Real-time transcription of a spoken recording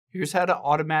Here's how to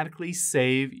automatically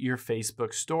save your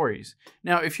Facebook stories.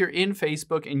 Now, if you're in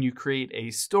Facebook and you create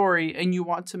a story and you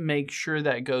want to make sure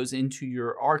that it goes into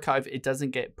your archive, it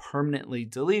doesn't get permanently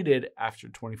deleted after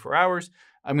 24 hours,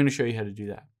 I'm going to show you how to do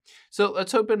that. So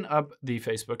let's open up the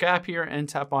Facebook app here and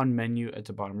tap on menu at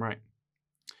the bottom right.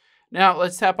 Now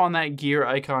let's tap on that gear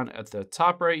icon at the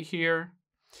top right here.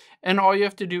 And all you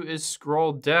have to do is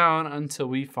scroll down until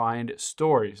we find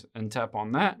stories and tap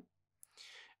on that.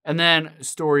 And then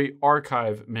story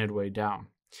archive midway down.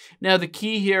 Now the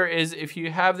key here is if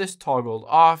you have this toggled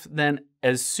off, then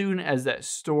as soon as that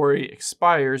story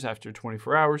expires after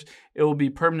 24 hours, it will be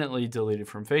permanently deleted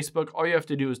from Facebook. All you have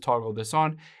to do is toggle this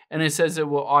on, and it says it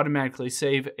will automatically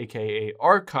save, aka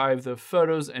archive, the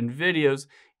photos and videos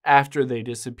after they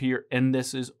disappear, and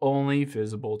this is only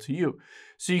visible to you.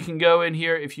 So you can go in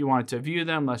here if you want to view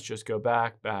them. Let's just go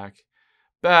back,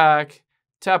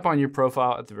 tap on your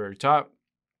profile at the very top,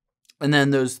 and then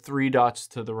those three dots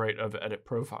to the right of edit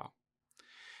profile.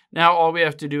 Now all we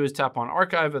have to do is tap on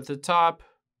archive at the top,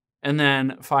 and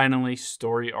then finally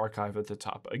story archive at the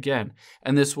top again.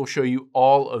 And this will show you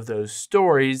all of those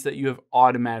stories that you have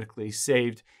automatically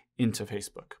saved into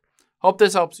Facebook. Hope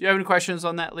this helps. If you have any questions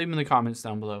on that, leave them in the comments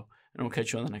down below, and we'll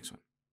catch you on the next one.